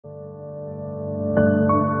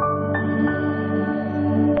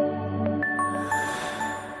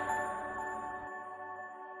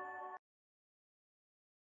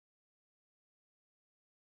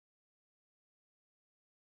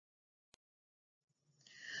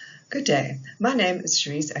Good day. My name is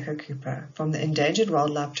Cherise Acker-Cooper from the Endangered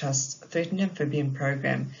Wildlife Trust's Threatened Amphibian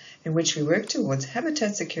Program, in which we work towards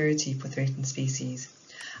habitat security for threatened species.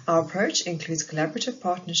 Our approach includes collaborative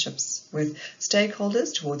partnerships with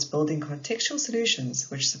stakeholders towards building contextual solutions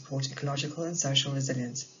which support ecological and social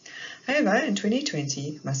resilience. However, in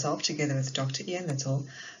 2020, myself together with Dr. Ian Little,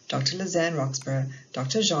 Dr. Lizanne Roxburgh,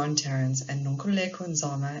 Dr. Jean Terrence, and Nonkululeko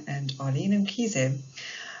Nzama and Arlene Mkhize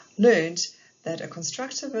learned that a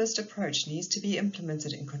constructivist approach needs to be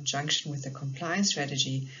implemented in conjunction with a compliance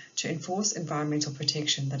strategy to enforce environmental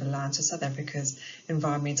protection that aligns with South Africa's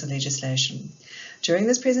environmental legislation. During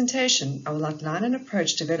this presentation, I will outline an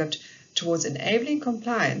approach developed towards enabling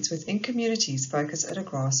compliance within communities focused at a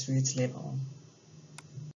grassroots level.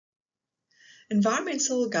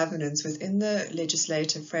 Environmental governance within the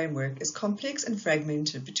legislative framework is complex and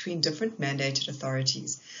fragmented between different mandated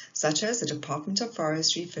authorities, such as the Department of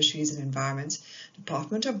Forestry, Fisheries and Environment,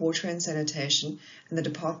 Department of Water and Sanitation, and the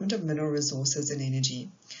Department of Mineral Resources and Energy.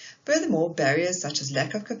 Furthermore, barriers such as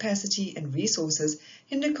lack of capacity and resources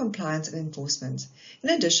hinder compliance and enforcement.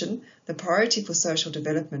 In addition, the priority for social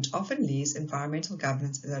development often leaves environmental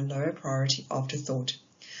governance as a lower priority afterthought.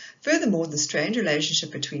 Furthermore, the strained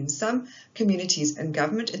relationship between some communities and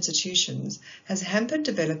government institutions has hampered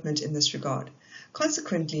development in this regard.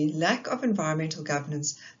 Consequently, lack of environmental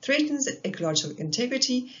governance threatens ecological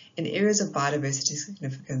integrity in areas of biodiversity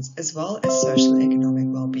significance as well as social and economic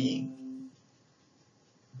well-being.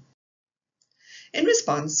 In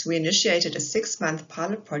response, we initiated a 6-month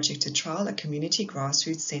pilot project to trial a community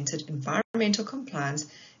grassroots-centered environmental compliance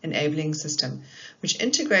enabling system, which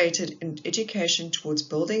integrated education towards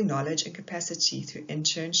building knowledge and capacity through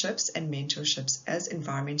internships and mentorships as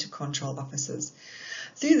environmental control officers.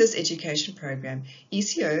 Through this education program,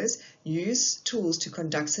 ECOs use tools to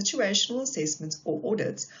conduct situational assessments or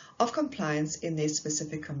audits of compliance in their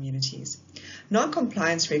specific communities.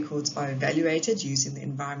 Non-compliance records are evaluated using the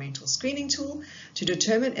environmental screening tool to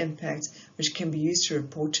determine impacts, which can be used to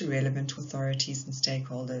report to relevant authorities and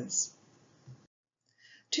stakeholders.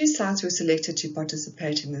 2 sites were selected to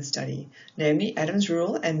participate in this study, namely Adams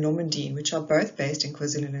Rural and Normandie, which are both based in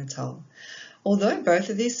KwaZulu-Natal. Although both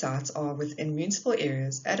of these sites are within municipal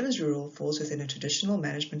areas, Adams Rural falls within a traditional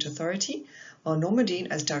management authority, while Normandie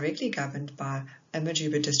is directly governed by a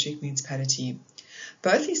Majuba district municipality.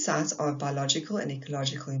 Both these sites are of biological and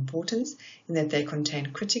ecological importance in that they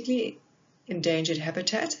contain critically endangered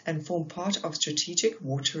habitat and form part of strategic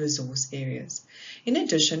water resource areas. In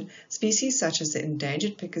addition, species such as the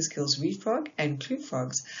endangered Pickersgill's reed frog and kloof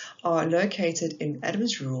frogs are located in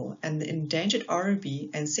Adams Rural, and the endangered ROB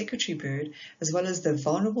and secretary bird, as well as the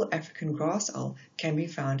vulnerable African grass owl, can be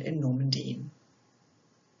found in Normandie.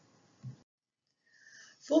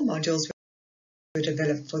 4 modules were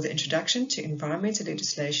developed for the Introduction to Environmental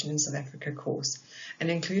Legislation in South Africa course and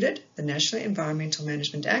included the National Environmental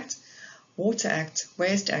Management Act, Water Act,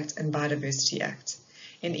 Waste Act, and Biodiversity Act.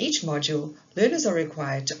 In each module, learners are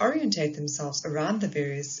required to orientate themselves around the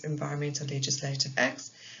various environmental legislative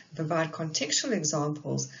acts and provide contextual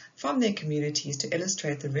examples from their communities to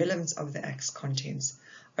illustrate the relevance of the act's contents.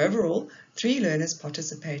 Overall, 3 learners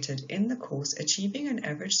participated in the course, achieving an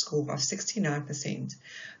average score of 69%.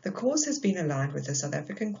 The course has been aligned with the South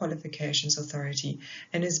African Qualifications Authority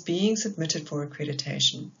and is being submitted for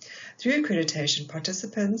accreditation. Through accreditation,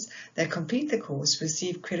 participants that complete the course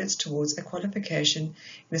receive credits towards a qualification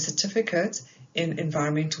in a certificate in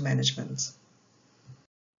environmental management.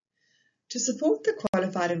 To support the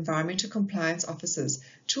qualified environmental compliance officers,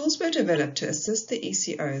 tools were developed to assist the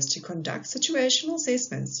ECOs to conduct situational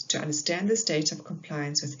assessments to understand the state of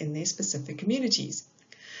compliance within their specific communities.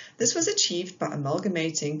 This was achieved by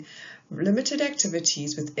amalgamating limited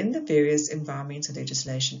activities within the various environmental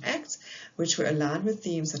legislation acts, which were aligned with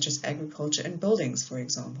themes such as agriculture and buildings, for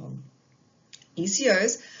example.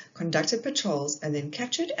 ECOs conducted patrols and then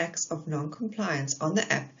captured acts of non-compliance on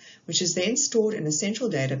the app, which is then stored in a central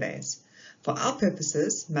database. For our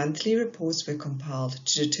purposes, monthly reports were compiled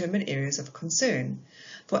to determine areas of concern.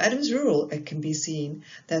 For Adams Rural, it can be seen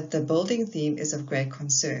that the building theme is of great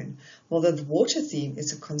concern, while the water theme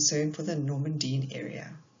is of concern for the Normandie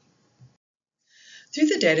area. Through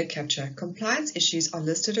the data capture, compliance issues are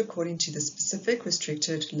listed according to the specific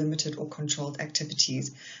restricted, limited, or controlled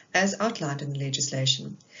activities as outlined in the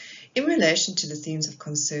legislation. In relation to the themes of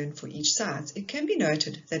concern for each site, it can be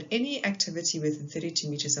noted that any activity within 32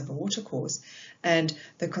 meters of a watercourse and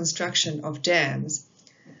the construction of dams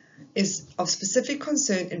is of specific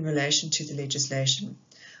concern in relation to the legislation.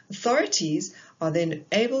 Authorities are then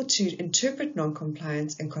able to interpret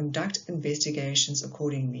non-compliance and conduct investigations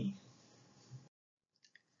accordingly.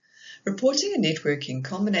 Reporting and networking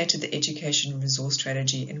culminated the education and resource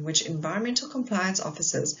strategy in which environmental compliance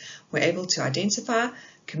officers were able to identify,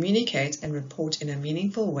 communicate, and report in a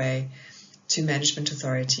meaningful way to management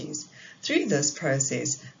authorities. Through this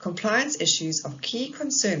process, compliance issues of key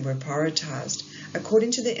concern were prioritized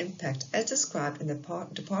according to the impact as described in the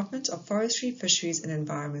Department of Forestry, Fisheries and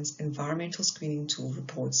Environment's Environmental Screening Tool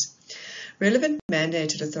reports. Relevant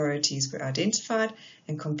mandated authorities were identified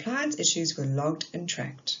and compliance issues were logged and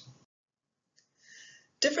tracked.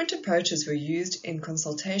 Different approaches were used in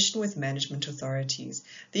consultation with management authorities.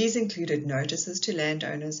 These included notices to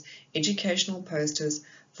landowners, educational posters,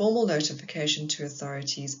 formal notification to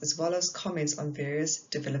authorities, as well as comments on various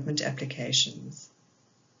development applications.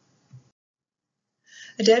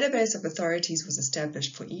 A database of authorities was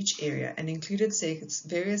established for each area and included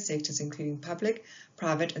various sectors including public,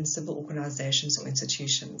 private and civil organizations or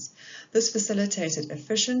institutions. This facilitated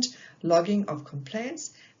efficient logging of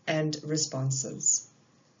complaints and responses.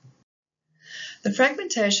 The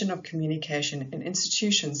fragmentation of communication in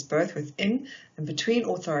institutions both within and between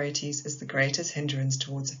authorities is the greatest hindrance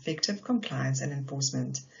towards effective compliance and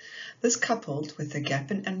enforcement. This, coupled with the gap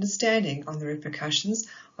in understanding on the repercussions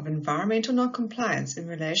of environmental non-compliance in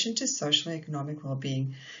relation to social and economic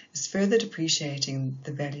well-being, is further depreciating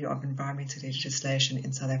the value of environmental legislation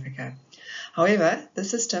in South Africa. However, the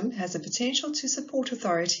system has the potential to support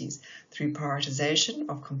authorities through prioritization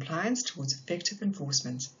of compliance towards effective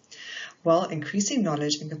enforcement, while increasing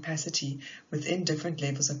knowledge and capacity within different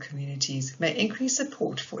levels of communities may increase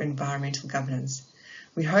support for environmental governance.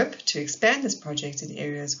 We hope to expand this project in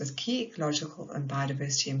areas with key ecological and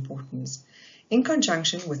biodiversity importance, in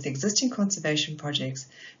conjunction with existing conservation projects,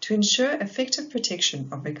 to ensure effective protection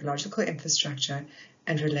of ecological infrastructure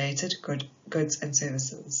and related goods and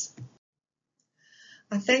services.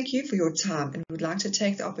 I thank you for your time and would like to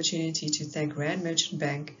take the opportunity to thank Rand Merchant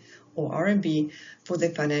Bank, or RMB, for their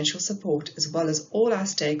financial support, as well as all our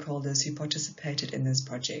stakeholders who participated in this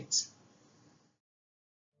project.